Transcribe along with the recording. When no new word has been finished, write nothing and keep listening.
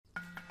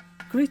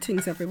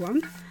Greetings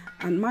everyone,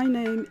 and my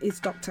name is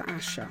Dr.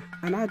 Asha,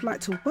 and I'd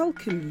like to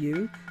welcome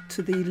you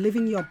to the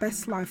Living Your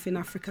Best Life in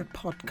Africa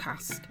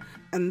podcast.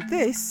 And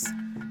this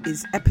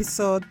is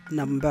episode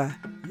number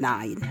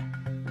 9.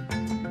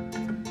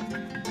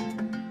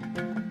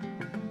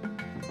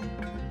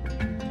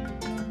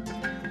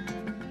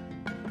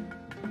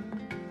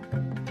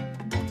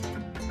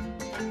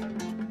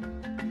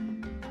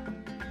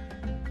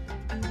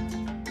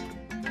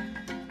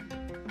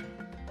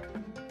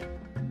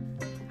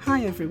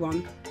 Hi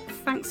everyone,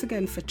 thanks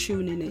again for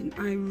tuning in.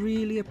 I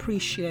really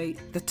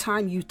appreciate the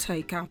time you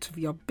take out of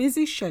your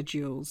busy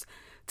schedules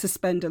to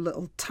spend a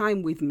little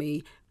time with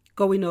me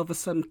going over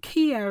some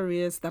key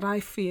areas that I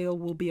feel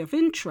will be of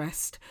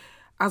interest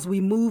as we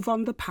move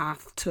on the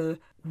path to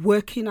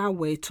working our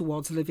way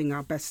towards living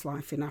our best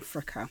life in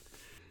Africa.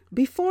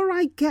 Before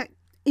I get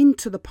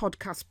into the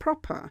podcast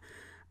proper,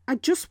 I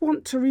just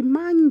want to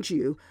remind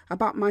you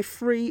about my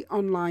free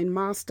online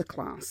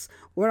masterclass,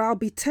 where I'll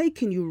be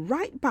taking you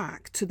right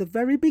back to the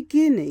very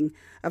beginning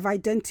of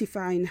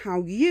identifying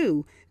how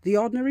you, the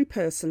ordinary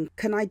person,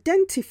 can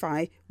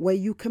identify where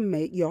you can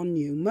make your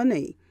new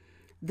money.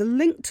 The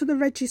link to the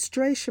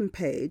registration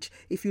page,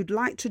 if you'd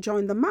like to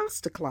join the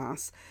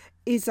masterclass,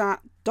 is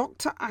at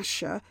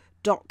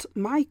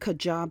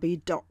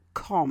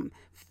drasha.micahjabi.com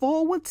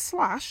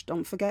 /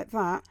 don't forget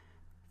that,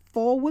 /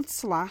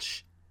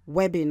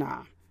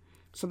 webinar.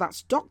 So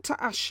that's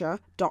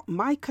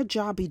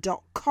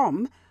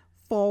drasha.micahjabi.com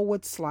 /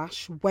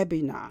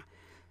 webinar.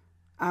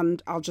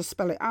 And I'll just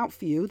spell it out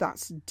for you.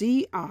 That's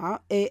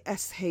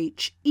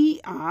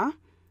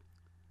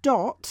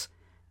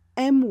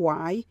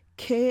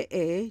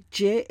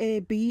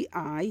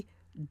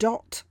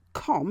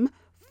drasher.mykajab.com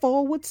 /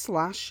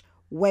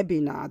 webinar,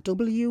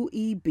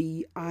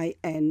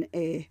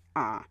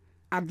 webinar.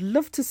 I'd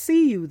love to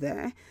see you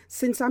there,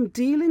 since I'm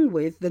dealing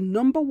with the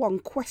number one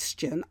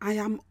question I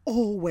am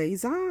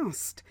always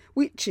asked,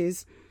 which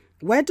is,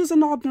 where does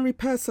an ordinary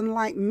person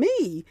like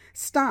me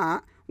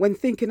start when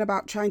thinking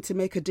about trying to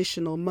make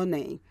additional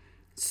money?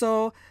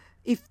 So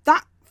if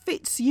that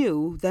fits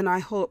you, then I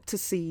hope to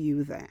see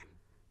you there.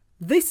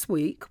 This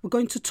week, we're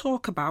going to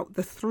talk about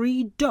the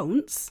 3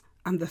 don'ts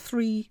and the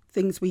 3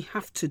 things we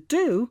have to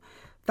do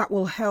that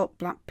will help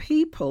Black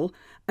people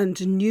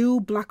and new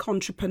Black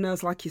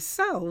entrepreneurs like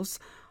yourselves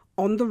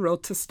on the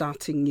road to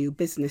starting new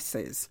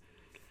businesses.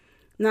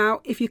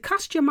 Now, if you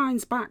cast your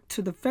minds back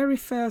to the very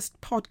first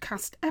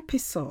podcast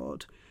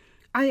episode,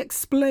 I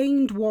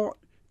explained what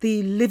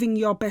the Living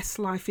Your Best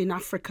Life in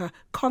Africa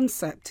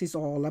concept is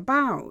all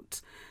about.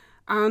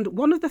 And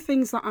one of the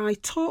things that I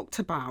talked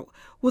about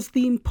was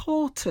the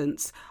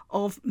importance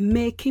of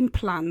making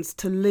plans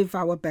to live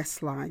our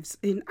best lives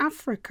in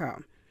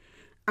Africa.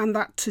 And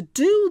that to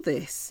do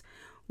this,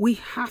 we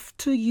have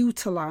to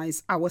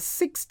utilise our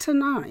 6 to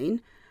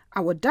 9,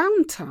 our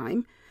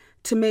downtime,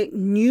 to make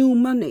new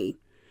money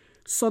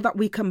so that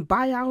we can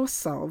buy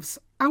ourselves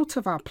out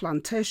of our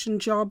plantation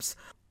jobs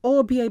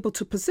or be able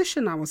to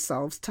position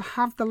ourselves to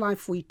have the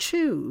life we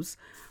choose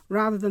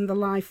rather than the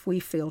life we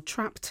feel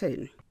trapped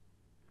in.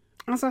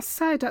 As I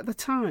said at the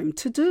time,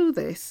 to do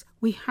this,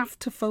 we have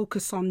to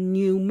focus on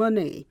new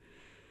money.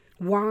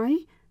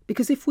 Why?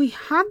 Because if we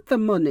had the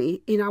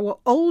money in our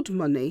old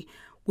money,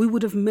 we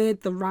would have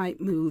made the right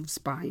moves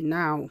by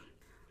now.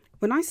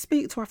 When I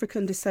speak to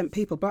African descent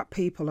people, Black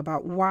people,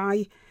 about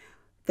why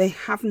they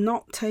have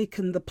not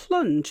taken the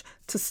plunge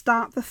to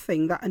start the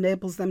thing that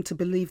enables them to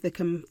believe they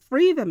can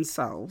free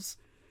themselves,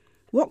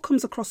 what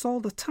comes across all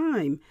the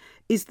time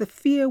is the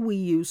fear we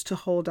use to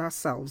hold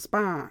ourselves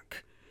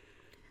back.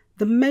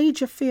 The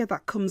major fear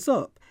that comes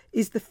up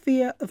is the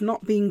fear of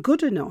not being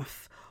good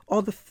enough,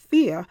 or the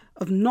fear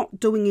of not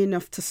doing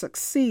enough to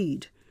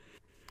succeed.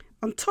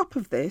 On top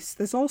of this,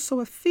 there's also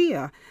a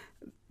fear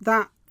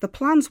that the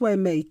plans we're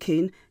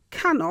making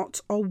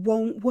cannot or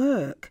won't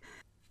work,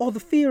 or the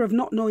fear of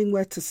not knowing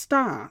where to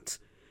start,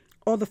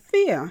 or the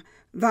fear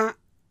that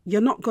you're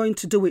not going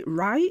to do it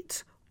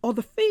right, or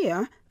the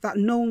fear that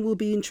no one will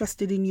be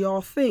interested in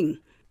your thing,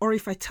 or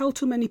if I tell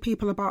too many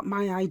people about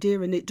my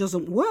idea and it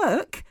doesn't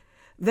work,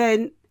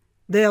 then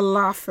they'll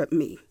laugh at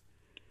me.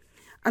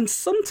 And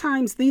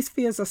sometimes these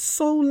fears are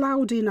so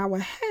loud in our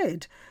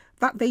head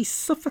that they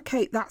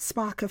suffocate that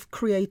spark of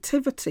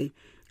creativity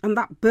and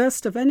that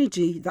burst of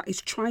energy that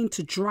is trying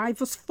to drive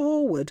us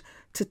forward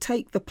to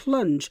take the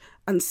plunge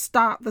and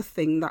start the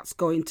thing that's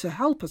going to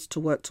help us to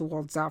work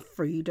towards our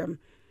freedom.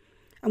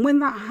 And when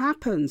that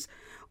happens,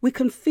 we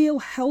can feel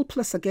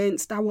helpless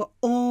against our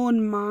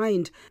own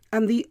mind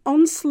and the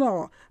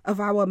onslaught of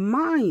our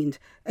mind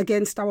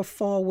against our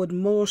forward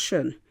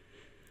motion.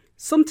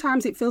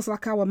 Sometimes it feels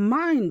like our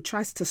mind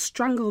tries to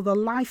strangle the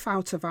life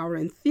out of our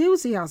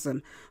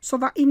enthusiasm, so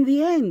that in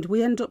the end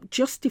we end up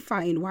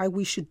justifying why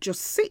we should just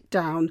sit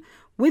down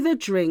with a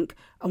drink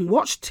and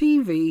watch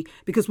TV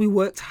because we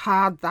worked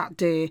hard that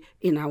day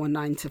in our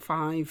 9 to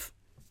 5.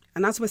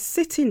 And as we're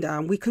sitting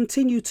down, we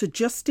continue to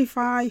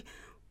justify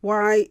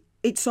why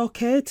it's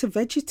okay to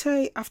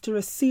vegetate after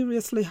a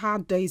seriously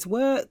hard day's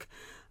work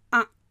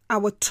at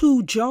our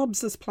 2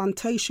 jobs as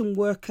plantation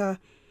worker,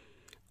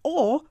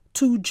 or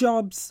 2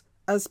 jobs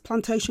as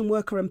plantation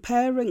worker and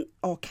parent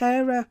or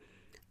carer,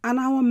 and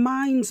our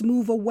minds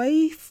move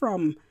away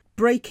from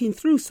breaking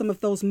through some of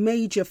those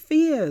major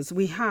fears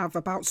we have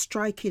about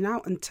striking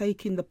out and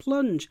taking the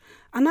plunge.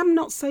 And I'm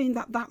not saying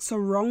that that's a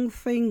wrong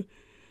thing.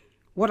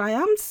 What I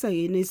am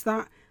saying is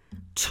that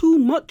too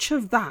much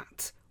of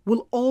that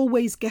will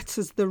always get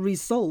us the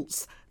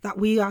results that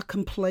we are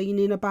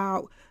complaining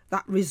about,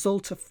 that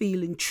result of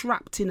feeling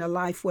trapped in a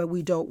life where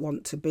we don't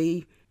want to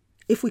be.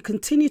 If we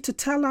continue to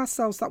tell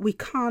ourselves that we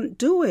can't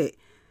do it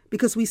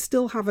because we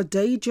still have a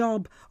day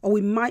job, or we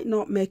might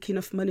not make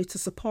enough money to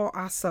support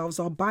ourselves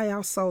or buy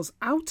ourselves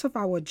out of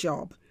our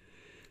job,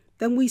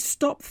 then we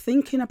stop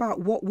thinking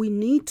about what we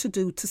need to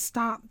do to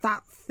start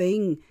that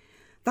thing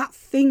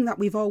that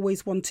we've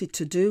always wanted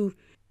to do,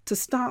 to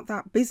start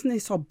that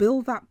business or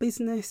build that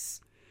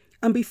business.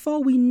 And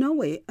before we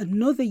know it,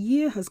 another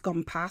year has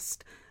gone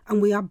past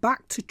and we are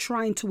back to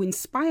trying to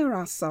inspire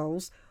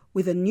ourselves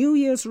with a New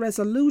Year's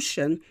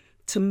resolution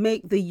to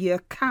make the year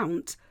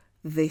count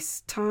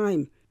this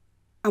time.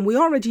 And we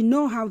already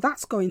know how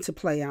that's going to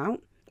play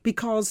out,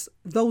 because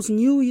those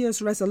New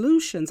Year's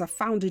resolutions are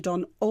founded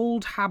on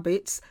old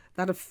habits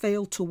that have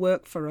failed to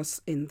work for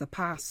us in the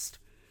past.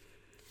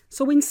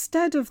 So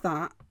instead of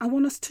that, I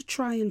want us to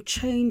try and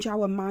change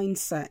our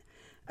mindset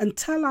and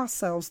tell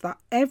ourselves that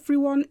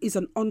everyone is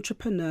an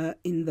entrepreneur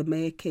in the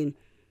making.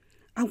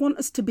 I want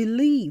us to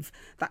believe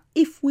that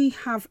if we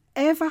have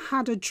ever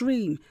had a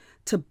dream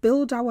to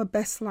build our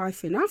best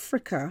life in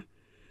Africa,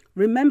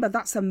 remember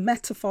that's a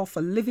metaphor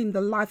for living the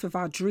life of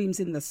our dreams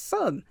in the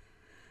sun,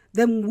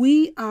 then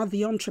we are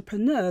the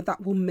entrepreneur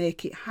that will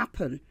make it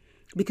happen,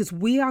 because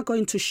we are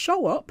going to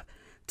show up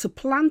to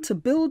plan to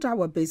build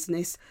our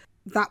business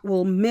that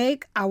will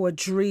make our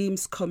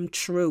dreams come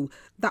true,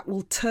 that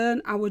will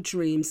turn our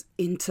dreams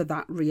into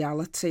that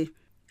reality.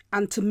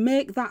 And to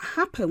make that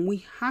happen,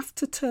 we have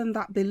to turn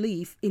that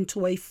belief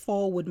into a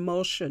forward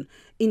motion,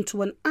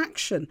 into an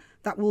action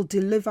that will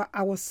deliver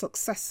our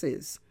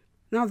successes.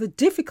 Now, the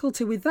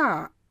difficulty with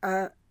that,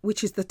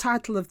 which is the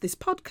title of this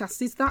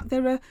podcast, is that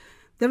there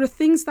are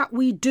things that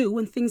we do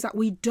and things that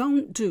we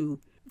don't do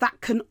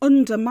that can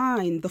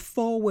undermine the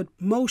forward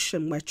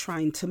motion we're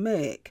trying to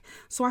make.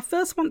 So I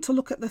first want to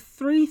look at the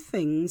 3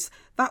 things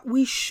that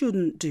we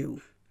shouldn't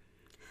do.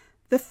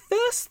 The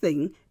first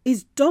thing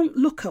is, don't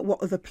look at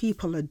what other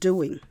people are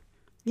doing.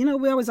 You know,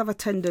 we always have a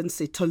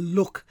tendency to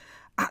look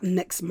at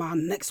next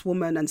man, next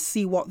woman and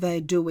see what they're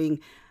doing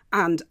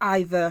and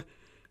either,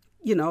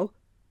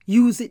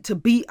 use it to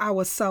beat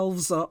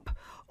ourselves up,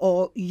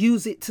 or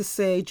use it to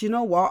say, do you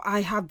know what,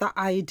 I had that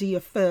idea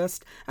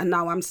first and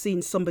now I'm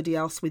seeing somebody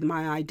else with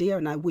my idea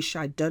and I wish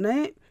I'd done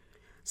it.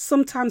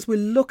 Sometimes we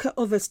look at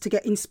others to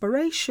get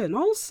inspiration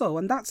also,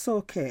 and that's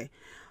okay.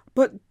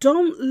 But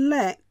don't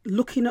let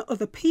looking at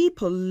other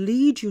people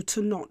lead you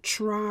to not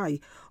try,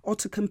 or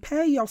to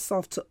compare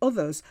yourself to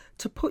others,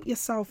 to put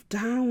yourself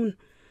down,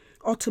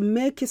 or to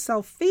make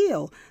yourself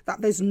feel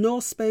that there's no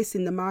space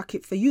in the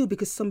market for you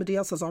because somebody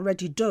else has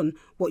already done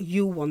what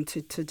you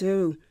wanted to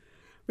do.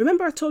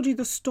 Remember, I told you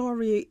the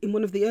story in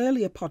one of the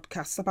earlier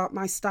podcasts about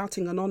my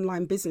starting an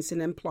online business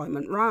in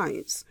Employment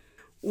Rise.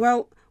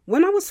 Well,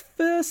 when I was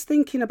first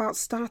thinking about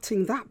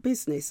starting that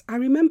business, I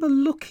remember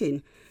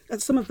looking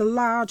at some of the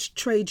large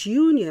trade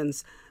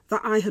unions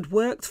that I had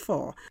worked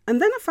for.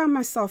 And then I found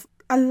myself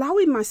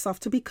allowing myself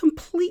to be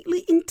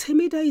completely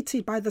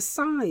intimidated by the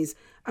size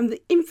and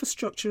the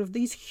infrastructure of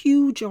these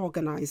huge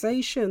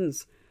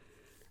organisations.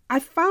 I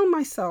found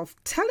myself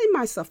telling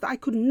myself that I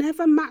could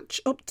never match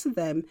up to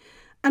them.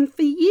 And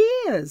for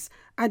years,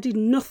 I did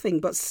nothing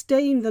but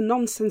stay in the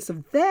nonsense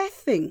of their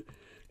thing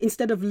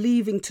instead of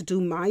leaving to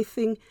do my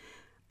thing.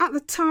 At the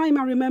time,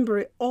 I remember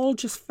it all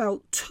just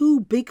felt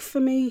too big for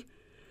me.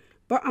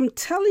 But I'm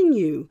telling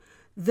you,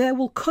 there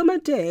will come a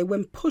day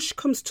when push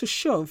comes to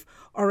shove,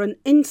 or an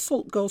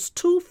insult goes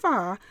too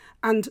far,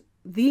 and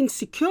the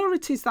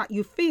insecurities that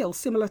you feel,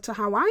 similar to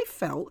how I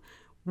felt,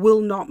 will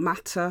not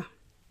matter.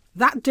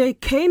 That day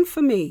came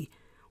for me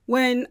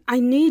when I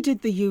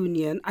needed the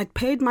union. I'd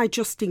paid my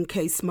just in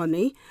case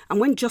money, and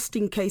when just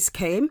in case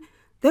came,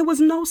 there was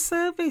no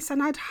service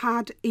and I'd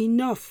had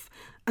enough.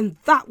 And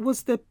that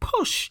was the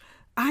push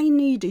I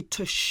needed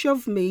to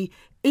shove me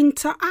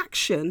into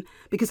action,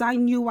 because I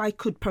knew I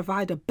could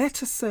provide a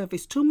better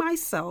service to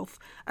myself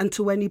and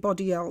to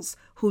anybody else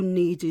who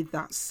needed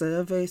that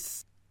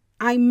service.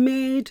 I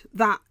made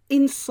that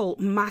insult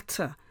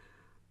matter.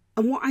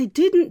 And what I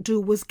didn't do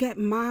was get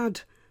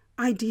mad.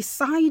 I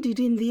decided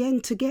in the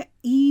end to get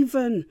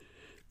even.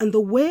 And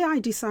the way I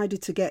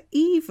decided to get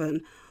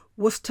even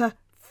was to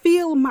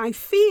feel my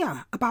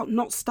fear about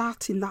not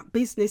starting that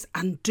business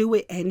and do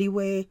it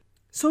anyway.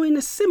 So in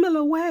a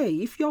similar way,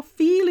 if you're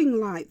feeling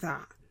like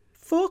that,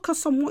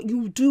 focus on what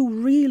you do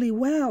really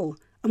well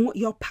and what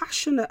you're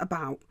passionate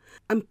about,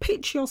 and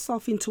pitch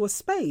yourself into a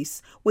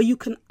space where you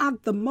can add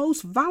the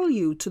most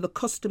value to the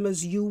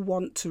customers you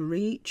want to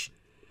reach.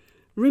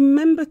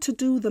 Remember to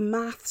do the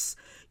maths.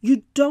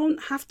 You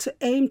don't have to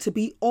aim to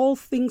be all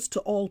things to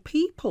all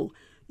people.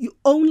 You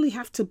only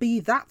have to be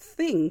that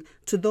thing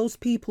to those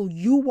people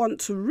you want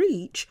to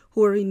reach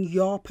who are in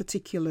your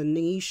particular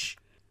niche.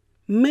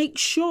 Make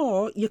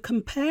sure you're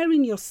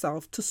comparing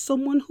yourself to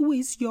someone who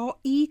is your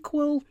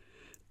equal.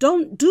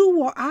 Don't do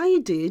what I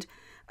did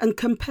and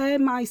compare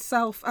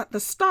myself at the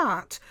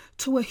start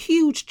to a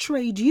huge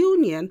trade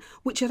union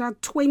which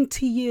had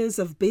 20 years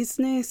of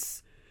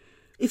business.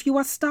 If you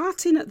are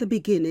starting at the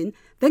beginning,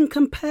 then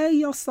compare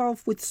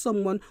yourself with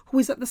someone who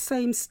is at the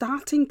same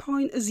starting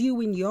point as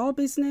you in your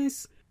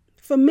business.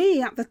 For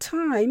me, at the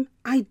time,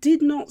 I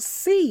did not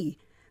see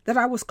that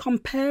I was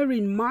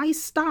comparing my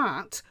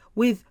start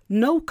with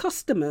no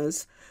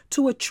customers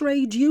to a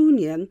trade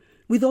union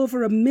with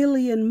over 1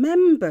 million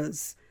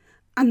members.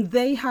 And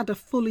they had a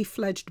fully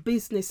fledged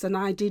business and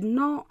I did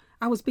not.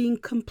 I was being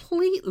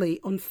completely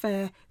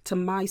unfair to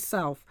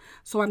myself.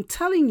 So I'm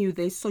telling you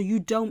this so you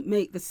don't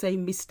make the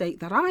same mistake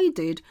that I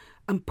did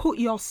and put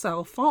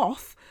yourself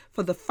off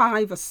for the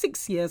 5 or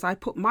 6 years I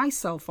put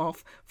myself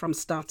off from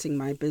starting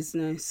my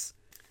business.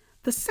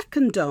 The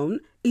second don't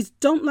is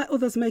don't let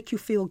others make you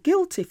feel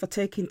guilty for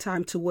taking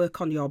time to work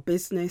on your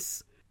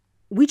business.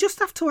 We just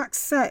have to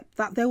accept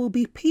that there will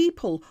be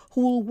people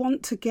who will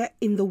want to get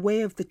in the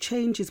way of the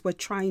changes we're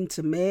trying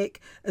to make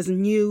as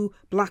new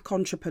Black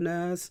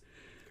entrepreneurs.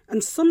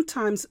 And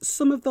sometimes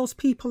some of those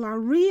people are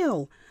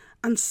real.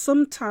 And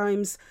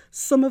sometimes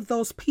some of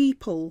those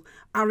people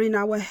are in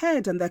our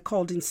head and they're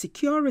called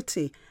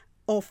insecurity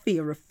or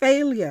fear of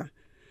failure.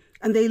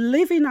 And they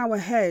live in our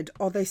head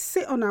or they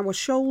sit on our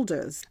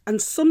shoulders.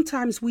 And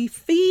sometimes we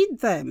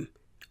feed them,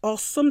 or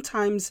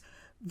sometimes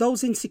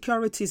those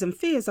insecurities and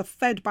fears are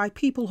fed by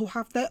people who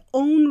have their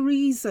own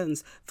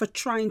reasons for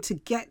trying to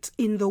get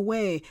in the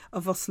way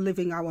of us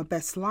living our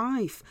best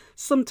life.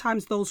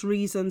 Sometimes those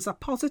reasons are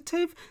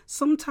positive,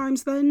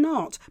 sometimes they're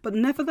not, but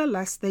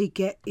nevertheless they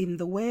get in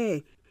the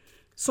way.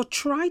 So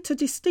try to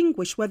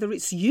distinguish whether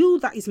it's you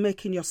that is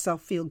making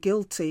yourself feel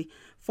guilty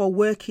for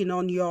working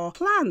on your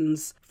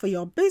plans for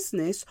your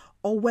business,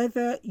 or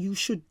whether you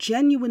should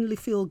genuinely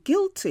feel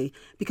guilty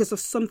because of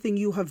something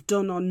you have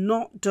done or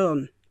not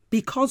done,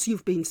 because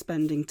you've been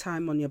spending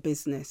time on your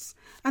business,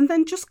 and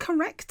then just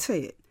correct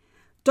it.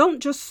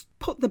 Don't just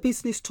put the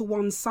business to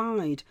one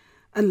side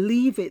and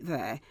leave it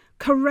there.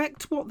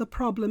 Correct what the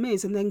problem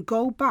is and then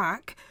go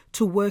back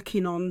to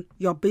working on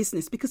your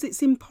business because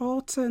it's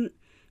important.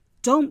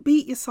 Don't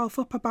beat yourself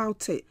up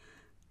about it.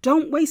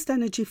 Don't waste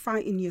energy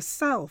fighting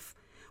yourself.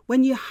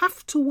 When you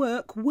have to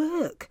work,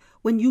 work.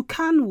 When you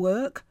can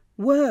work,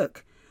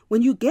 work.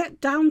 When you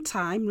get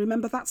downtime,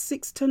 remember that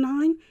 6 to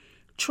 9,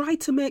 try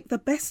to make the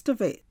best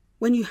of it.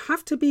 When you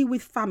have to be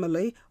with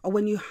family or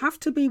when you have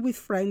to be with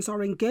friends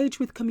or engage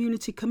with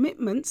community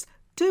commitments,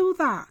 do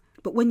that.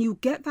 But when you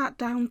get that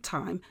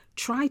downtime,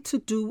 try to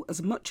do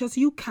as much as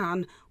you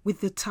can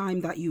with the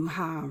time that you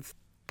have.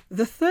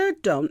 The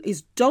third don't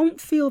is don't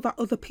feel that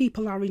other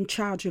people are in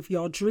charge of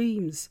your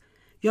dreams.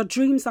 Your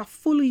dreams are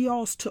fully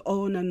yours to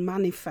own and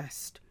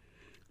manifest.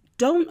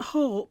 Don't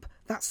hope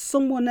that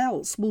someone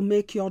else will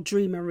make your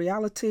dream a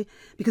reality,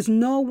 because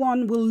no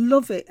one will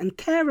love it and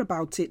care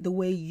about it the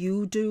way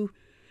you do.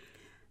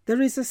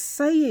 There is a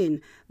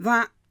saying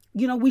that,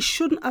 we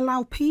shouldn't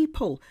allow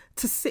people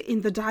to sit in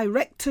the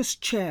director's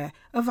chair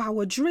of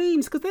our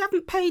dreams because they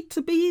haven't paid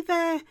to be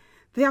there.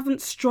 They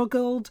haven't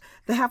struggled.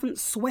 They haven't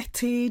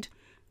sweated.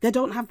 They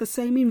don't have the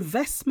same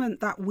investment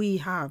that we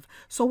have.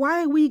 So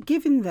why are we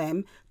giving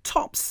them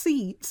top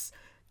seats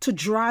to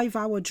drive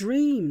our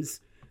dreams?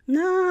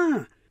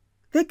 Nah,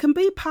 they can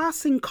be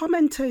passing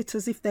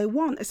commentators if they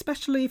want,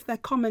 especially if their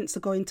comments are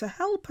going to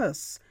help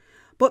us.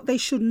 But they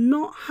should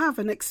not have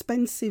an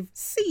expensive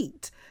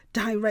seat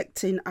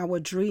directing our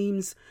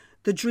dreams.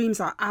 The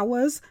dreams are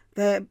ours.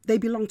 They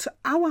belong to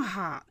our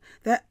heart.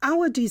 They're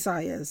our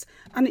desires.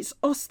 And it's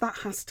us that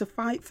has to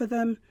fight for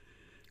them.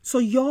 So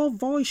your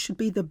voice should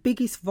be the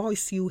biggest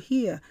voice you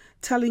hear,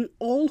 telling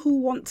all who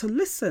want to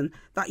listen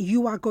that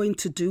you are going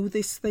to do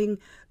this thing.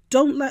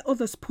 Don't let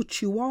others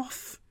put you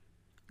off.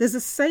 There's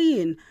a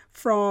saying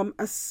from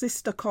a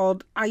sister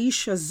called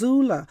Aisha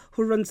Zula,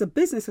 who runs a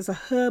business as a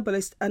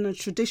herbalist and a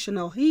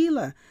traditional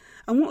healer.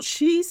 And what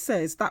she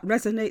says that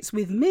resonates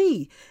with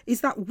me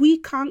is that we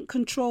can't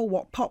control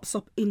what pops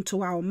up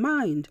into our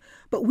mind,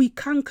 but we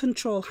can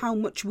control how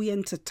much we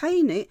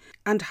entertain it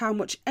and how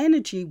much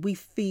energy we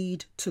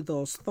feed to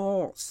those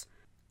thoughts.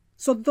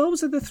 So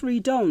those are the 3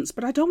 don'ts,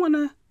 but I don't want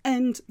to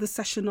end the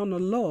session on a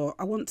low.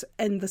 I want to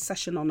end the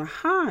session on a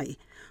high.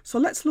 So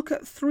let's look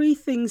at 3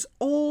 things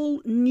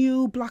all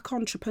new Black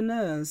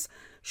entrepreneurs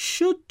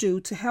should do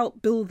to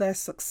help build their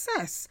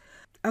success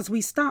as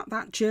we start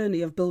that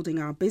journey of building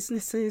our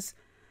businesses.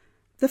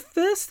 The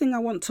first thing I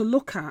want to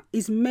look at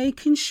is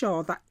making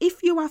sure that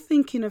if you are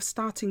thinking of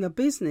starting a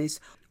business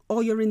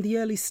or you're in the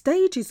early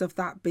stages of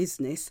that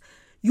business,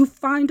 you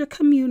find a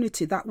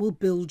community that will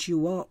build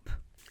you up.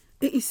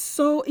 It is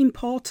so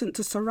important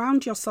to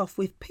surround yourself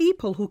with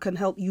people who can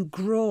help you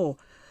grow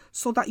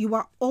so that you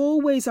are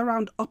always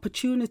around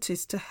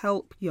opportunities to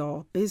help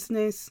your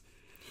business.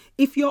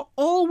 If you're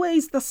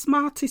always the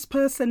smartest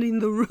person in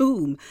the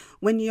room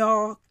when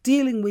you're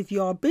dealing with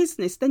your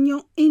business, then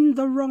you're in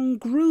the wrong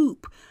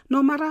group,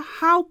 no matter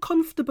how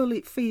comfortable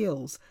it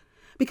feels,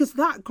 because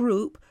that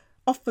group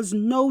offers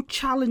no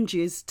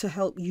challenges to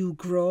help you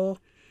grow.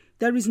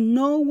 There is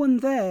no one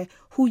there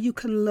who you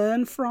can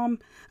learn from,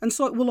 and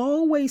so it will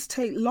always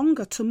take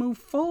longer to move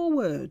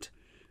forward.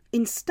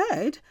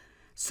 Instead,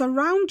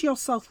 surround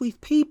yourself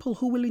with people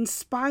who will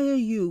inspire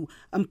you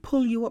and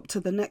pull you up to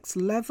the next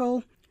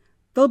level.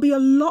 There'll be a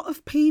lot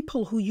of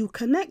people who you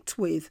connect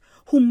with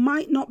who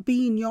might not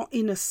be in your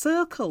inner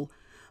circle,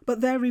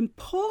 but their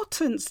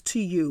importance to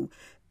you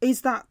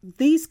is that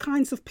these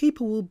kinds of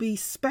people will be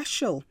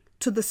special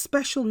to the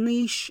special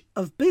niche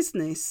of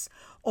business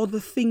or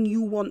the thing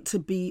you want to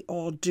be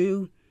or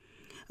do.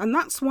 And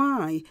that's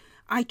why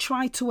I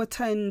try to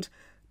attend,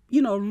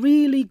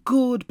 really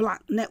good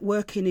Black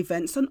networking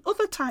events and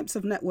other types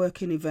of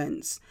networking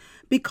events,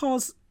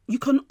 because you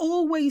can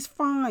always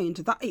find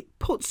that it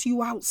puts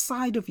you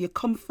outside of your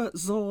comfort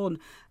zone.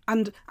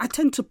 And I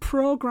tend to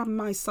program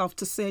myself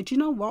to say, do you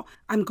know what?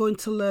 I'm going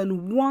to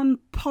learn one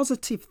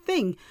positive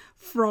thing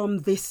from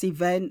this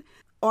event.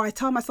 Or I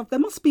tell myself there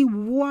must be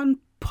one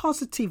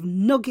positive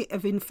nugget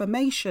of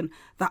information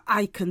that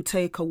I can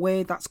take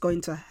away that's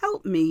going to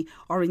help me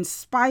or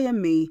inspire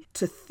me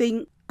to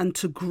think and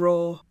to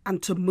grow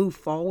and to move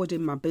forward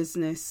in my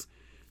business.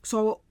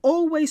 So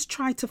always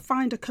try to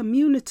find a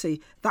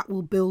community that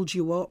will build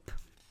you up.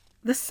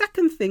 The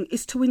second thing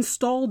is to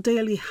install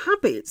daily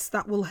habits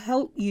that will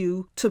help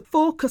you to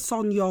focus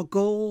on your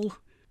goal.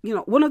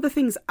 One of the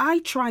things I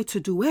try to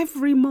do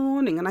every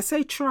morning, and I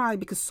say try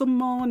because some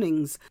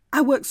mornings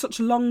I work such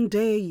long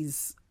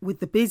days with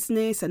the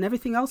business and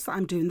everything else that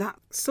I'm doing that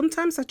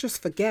sometimes I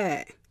just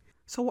forget.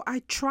 So what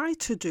I try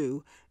to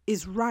do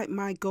is write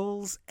my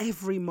goals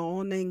every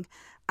morning,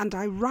 and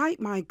I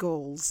write my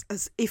goals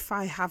as if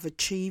I have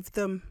achieved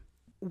them.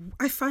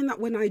 I find that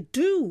when I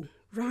do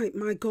write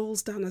my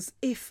goals down as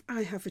if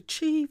I have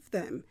achieved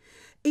them,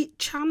 it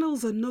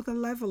channels another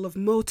level of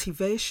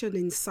motivation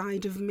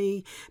inside of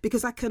me,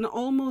 because I can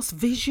almost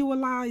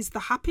visualize the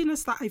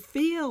happiness that I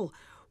feel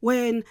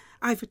when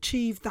I've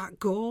achieved that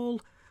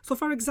goal. So,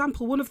 for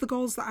example, one of the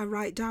goals that I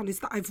write down is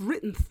that I've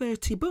written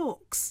 30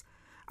 books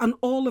and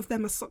all of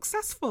them are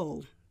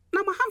successful.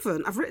 Now, I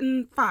haven't. I've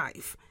written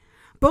 5.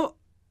 But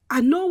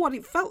I know what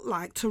it felt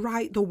like to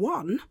write the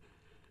 1.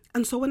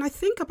 And so when I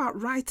think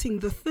about writing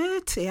the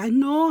 30, I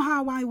know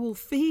how I will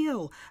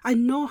feel. I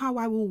know how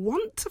I will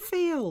want to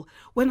feel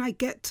when I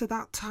get to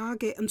that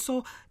target. And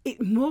so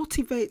it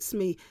motivates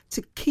me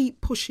to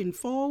keep pushing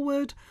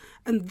forward.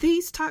 And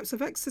these types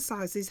of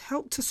exercises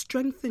help to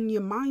strengthen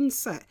your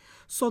mindset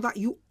so that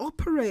you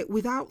operate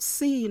without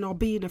seeing or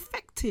being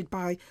affected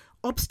by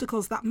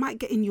obstacles that might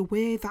get in your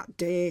way that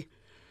day.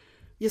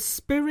 Your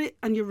spirit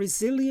and your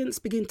resilience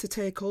begin to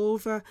take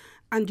over,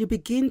 and you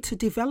begin to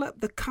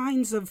develop the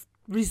kinds of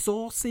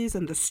resources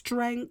and the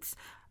strength,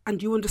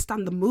 and you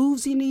understand the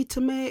moves you need to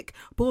make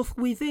both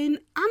within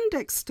and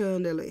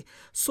externally,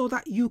 so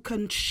that you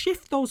can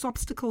shift those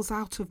obstacles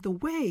out of the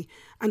way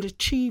and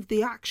achieve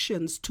the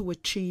actions to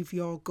achieve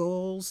your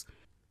goals.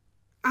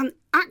 And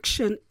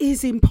action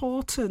is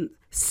important.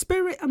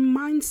 Spirit and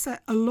mindset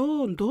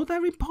alone, though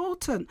they're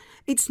important,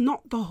 it's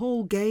not the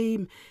whole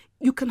game.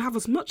 You can have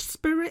as much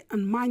spirit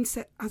and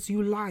mindset as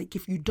you like.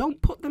 If you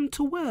don't put them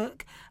to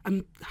work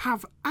and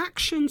have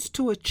actions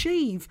to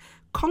achieve,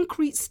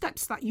 concrete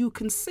steps that you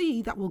can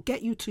see that will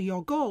get you to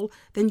your goal,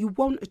 then you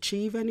won't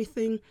achieve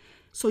anything.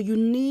 So you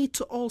need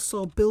to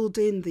also build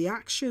in the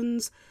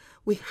actions.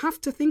 We have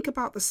to think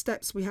about the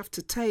steps we have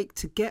to take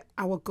to get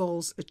our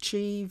goals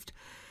achieved.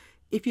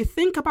 If you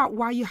think about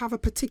why you have a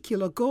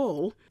particular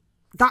goal,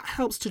 that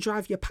helps to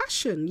drive your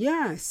passion,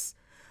 yes.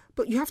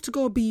 But you have to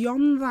go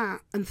beyond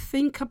that and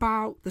think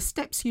about the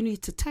steps you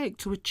need to take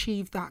to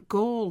achieve that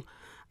goal.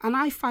 And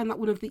I find that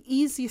one of the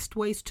easiest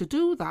ways to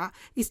do that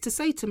is to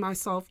say to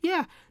myself,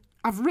 yeah,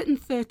 I've written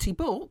 30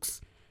 books.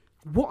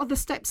 What are the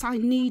steps I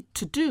need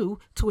to do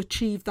to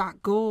achieve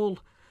that goal?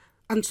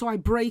 And so I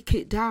break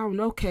it down.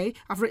 Okay,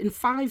 I've written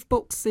 5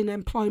 books in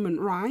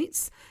employment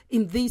rights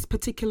in these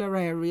particular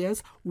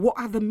areas. What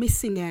are the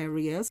missing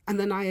areas? And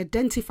then I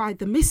identified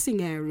the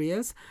missing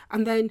areas.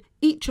 And then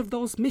each of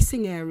those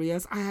missing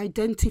areas, I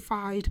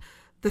identified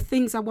the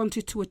things I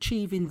wanted to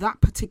achieve in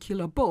that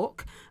particular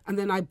book. And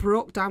then I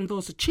broke down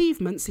those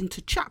achievements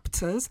into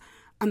chapters.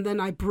 And then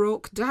I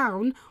broke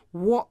down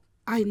what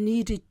I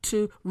needed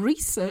to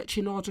research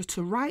in order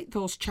to write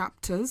those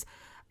chapters.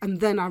 And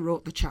then I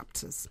wrote the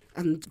chapters.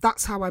 And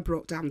that's how I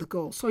broke down the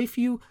goal. So if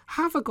you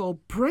have a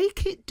goal,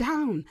 break it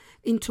down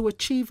into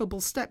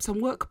achievable steps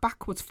and work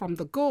backwards from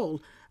the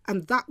goal.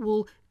 And that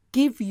will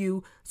give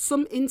you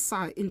some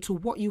insight into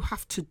what you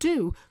have to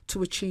do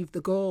to achieve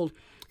the goal.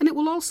 And it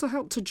will also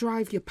help to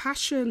drive your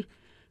passion.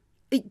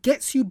 It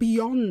gets you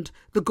beyond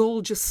the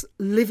goal just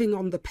living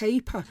on the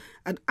paper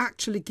and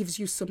actually gives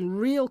you some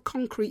real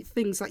concrete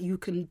things that you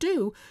can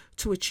do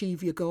to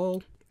achieve your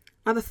goal.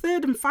 Now, the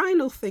third and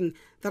final thing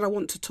that I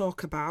want to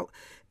talk about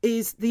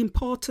is the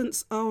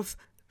importance of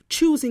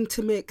choosing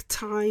to make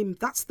time.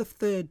 That's the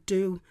third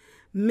do.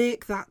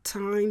 Make that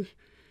time.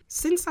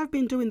 Since I've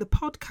been doing the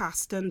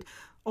podcast and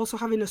also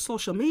having a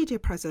social media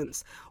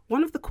presence,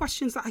 one of the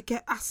questions that I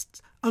get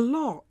asked a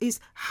lot is,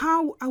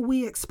 how are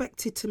we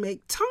expected to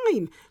make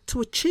time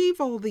to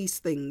achieve all these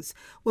things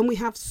when we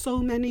have so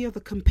many other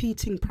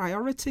competing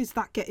priorities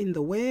that get in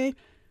the way?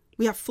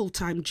 We have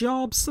full-time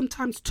jobs,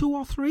 sometimes 2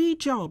 or 3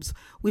 jobs.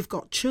 We've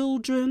got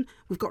children,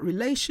 we've got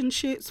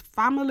relationships,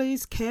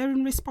 families,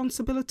 caring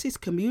responsibilities,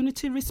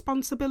 community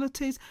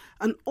responsibilities,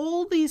 and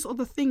all these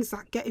other things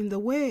that get in the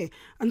way.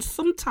 And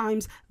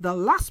sometimes the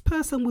last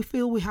person we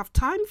feel we have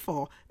time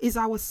for is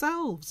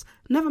ourselves.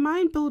 Never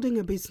mind building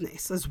a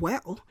business as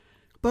well.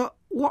 But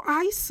what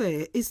I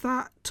say is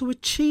that to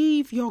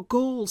achieve your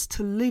goals,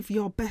 to live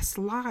your best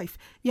life,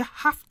 you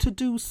have to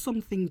do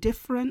something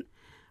different.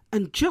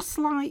 And just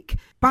like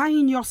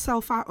buying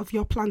yourself out of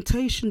your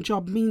plantation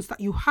job means that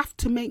you have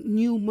to make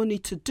new money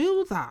to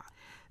do that,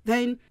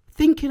 then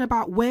thinking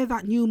about where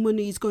that new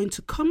money is going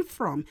to come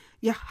from,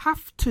 you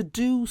have to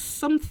do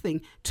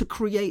something to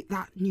create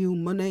that new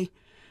money.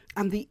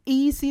 And the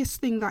easiest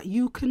thing that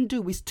you can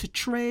do is to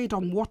trade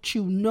on what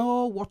you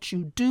know, what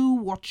you do,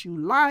 what you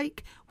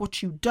like,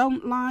 what you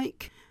don't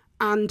like,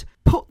 and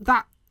put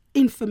that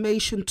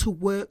information to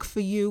work for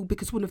you,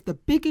 because one of the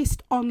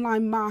biggest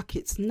online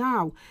markets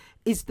now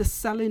is the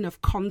selling of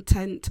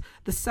content,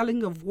 the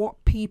selling of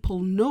what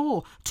people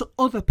know to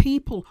other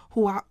people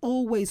who are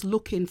always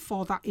looking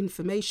for that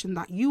information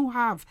that you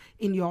have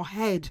in your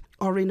head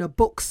or in a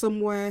book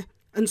somewhere.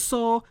 And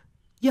so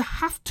you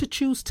have to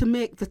choose to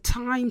make the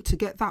time to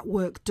get that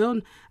work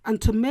done.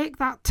 And to make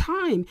that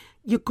time,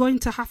 you're going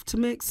to have to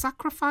make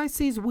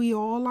sacrifices. We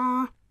all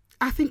are.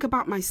 I think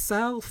about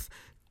myself.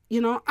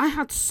 I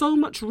had so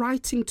much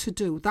writing to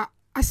do that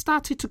I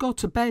started to go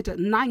to bed at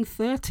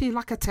 9:30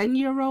 like a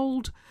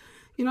 10-year-old.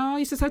 I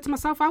used to say to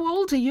myself, how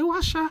old are you,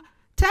 Asha?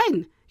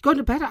 10. Going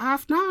to bed at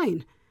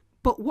 9:30.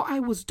 But what I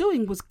was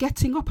doing was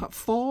getting up at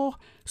 4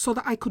 so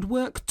that I could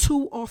work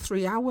 2 or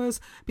 3 hours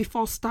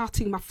before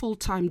starting my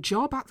full-time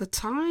job at the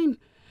time.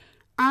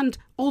 And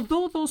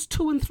although those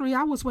 2 and 3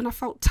 hours when I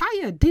felt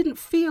tired didn't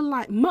feel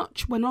like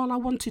much, when all I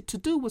wanted to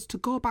do was to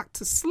go back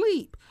to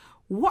sleep,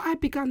 what I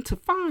began to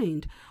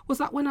find was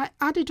that when I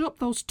added up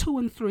those 2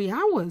 and 3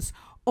 hours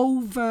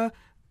over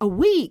a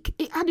week,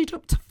 it added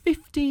up to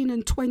 15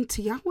 and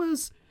 20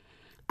 hours.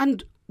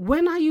 And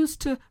when I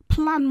used to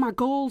plan my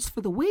goals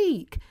for the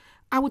week,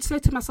 I would say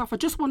to myself, I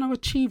just want to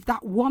achieve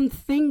that one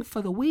thing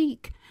for the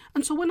week.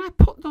 And so when I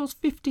put those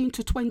 15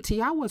 to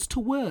 20 hours to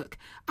work,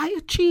 I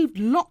achieved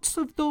lots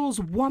of those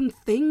one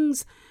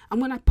things.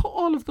 And when I put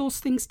all of those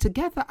things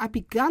together, I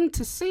began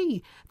to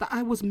see that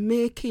I was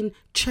making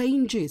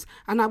changes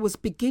and I was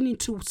beginning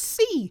to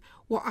see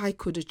what I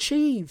could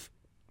achieve.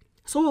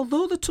 So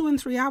although the 2 and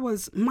 3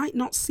 hours might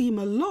not seem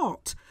a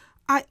lot,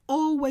 I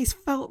always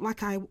felt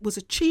like I was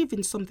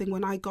achieving something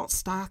when I got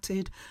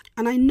started.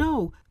 And I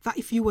know that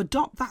if you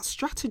adopt that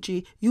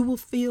strategy, you will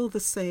feel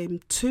the same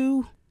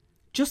too.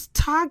 Just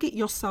target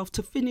yourself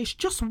to finish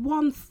just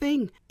one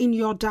thing in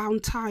your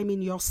downtime,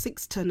 in your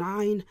 6 to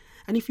 9.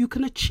 And if you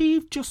can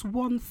achieve just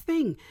one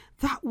thing,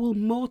 that will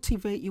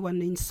motivate you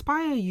and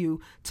inspire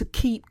you to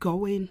keep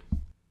going.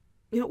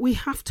 We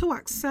have to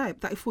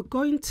accept that if we're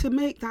going to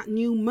make that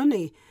new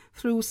money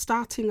through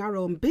starting our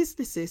own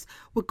businesses,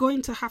 we're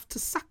going to have to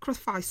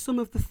sacrifice some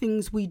of the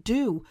things we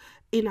do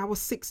in our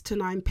 6 to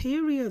 9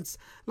 periods,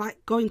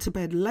 like going to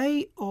bed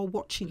late or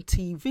watching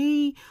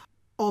TV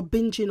or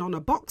binging on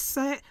a box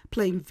set,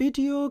 playing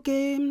video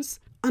games,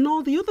 and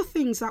all the other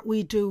things that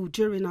we do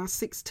during our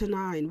 6 to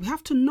 9. We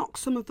have to knock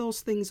some of those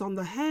things on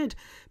the head,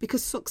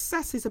 because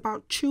success is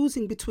about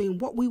choosing between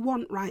what we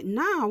want right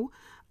now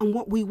and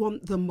what we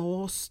want the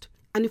most.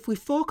 And if we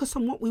focus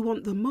on what we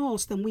want the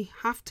most, then we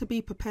have to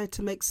be prepared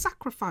to make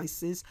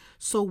sacrifices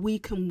so we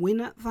can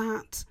win at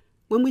that.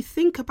 When we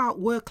think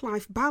about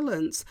work-life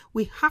balance,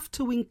 we have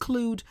to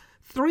include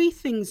 3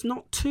 things,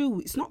 not 2.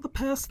 It's not the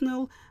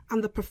personal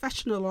and the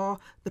professional, or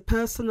the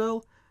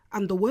personal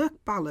and the work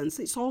balance.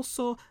 It's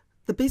also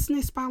the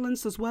business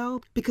balance as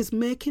well, because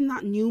making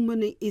that new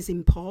money is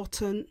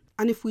important.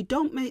 And if we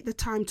don't make the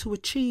time to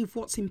achieve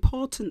what's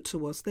important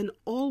to us, then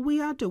all we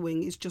are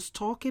doing is just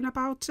talking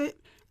about it,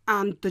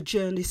 and the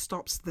journey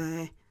stops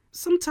there.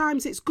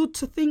 Sometimes it's good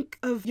to think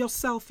of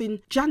yourself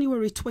in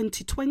January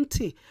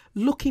 2020,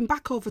 looking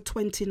back over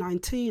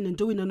 2019 and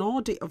doing an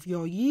audit of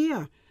your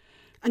year.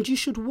 And you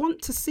should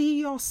want to see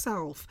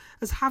yourself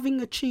as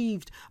having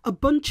achieved a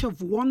bunch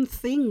of one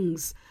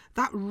things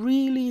that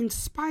really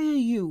inspire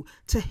you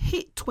to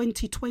hit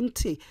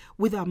 2020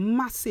 with a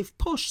massive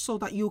push so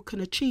that you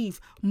can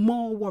achieve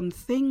more one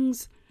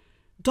things.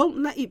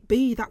 Don't let it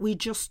be that we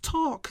just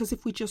talk, because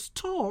if we just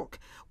talk,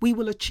 we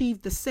will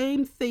achieve the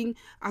same thing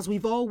as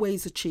we've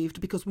always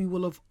achieved, because we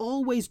will have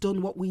always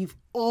done what we've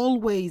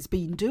always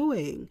been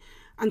doing.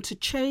 And to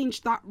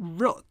change that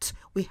rut,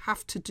 we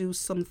have to do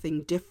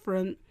something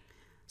different.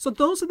 So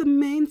those are the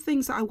main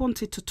things that I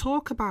wanted to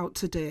talk about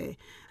today.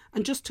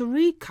 And just to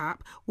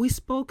recap, we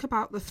spoke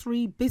about the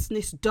 3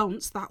 business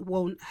don'ts that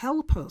won't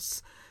help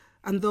us.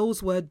 And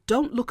those were,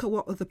 don't look at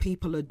what other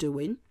people are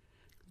doing.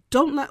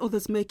 Don't let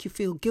others make you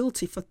feel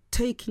guilty for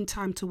taking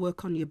time to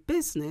work on your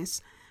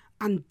business.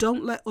 And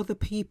don't let other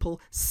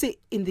people sit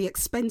in the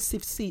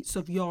expensive seats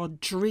of your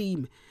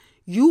dream.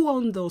 You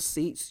own those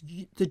seats.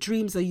 The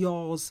dreams are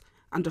yours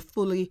and are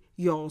fully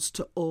yours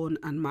to own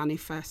and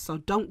manifest. So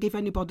don't give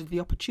anybody the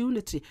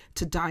opportunity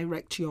to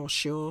direct your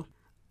show.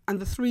 And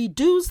the 3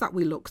 do's that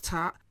we looked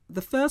at,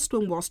 the first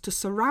one was to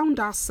surround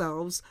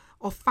ourselves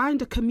or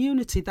find a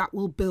community that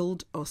will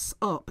build us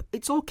up.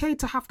 It's okay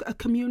to have a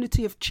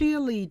community of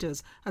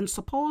cheerleaders and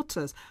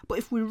supporters, but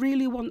if we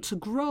really want to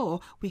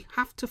grow, we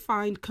have to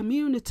find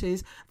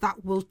communities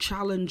that will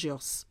challenge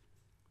us.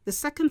 The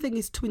second thing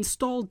is to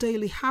install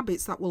daily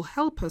habits that will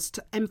help us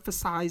to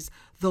emphasize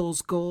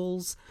those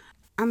goals.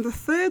 And the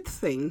third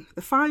thing,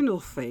 the final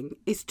thing,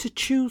 is to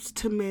choose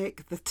to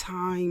make the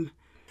time.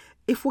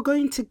 If we're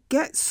going to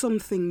get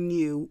something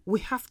new, we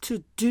have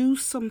to do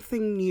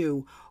something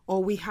new,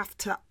 or we have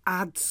to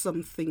add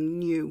something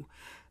new.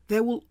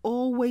 There will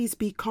always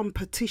be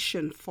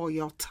competition for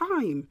your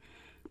time.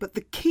 But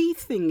the key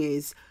thing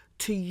is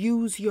to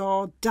use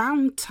your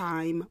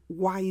downtime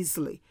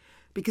wisely.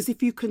 Because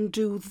if you can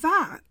do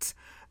that,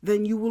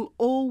 then you will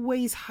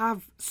always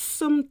have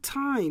some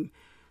time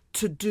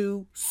to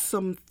do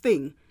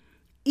something,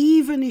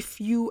 even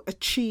if you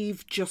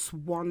achieve just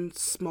one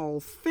small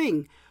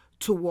thing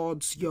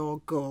towards your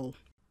goal.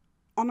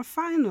 On a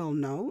final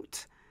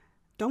note,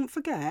 don't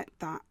forget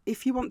that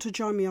if you want to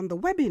join me on the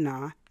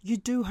webinar, you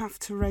do have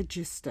to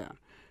register.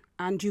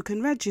 And you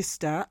can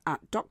register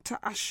at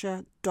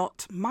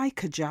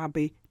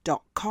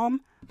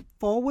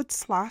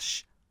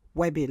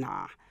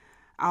drasha.mikajabi.com/webinar.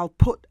 I'll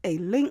put a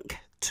link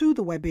to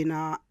the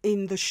webinar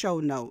in the show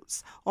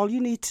notes. All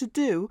you need to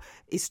do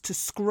is to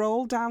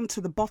scroll down to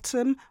the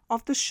bottom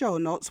of the show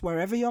notes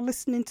wherever you're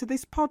listening to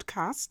this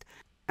podcast,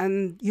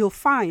 and you'll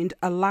find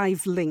a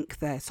live link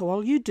there. So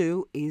all you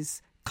do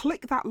is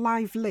click that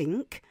live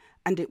link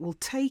and it will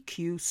take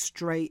you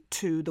straight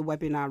to the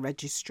webinar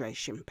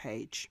registration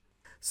page.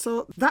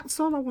 So that's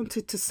all I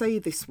wanted to say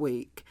this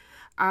week,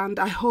 and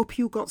I hope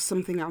you got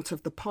something out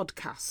of the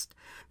podcast.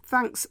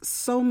 Thanks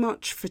so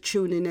much for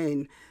tuning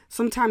in.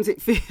 Sometimes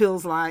it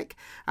feels like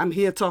I'm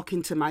here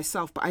talking to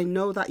myself, but I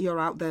know that you're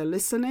out there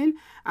listening,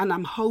 and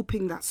I'm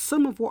hoping that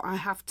some of what I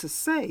have to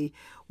say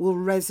will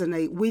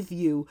resonate with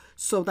you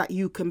so that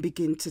you can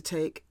begin to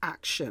take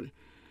action.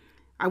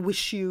 I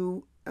wish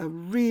you a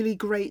really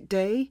great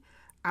day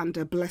and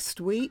a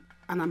blessed week,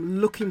 and I'm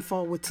looking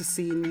forward to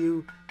seeing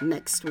you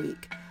next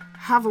week.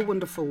 Have a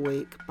wonderful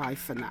week. Bye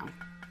for now.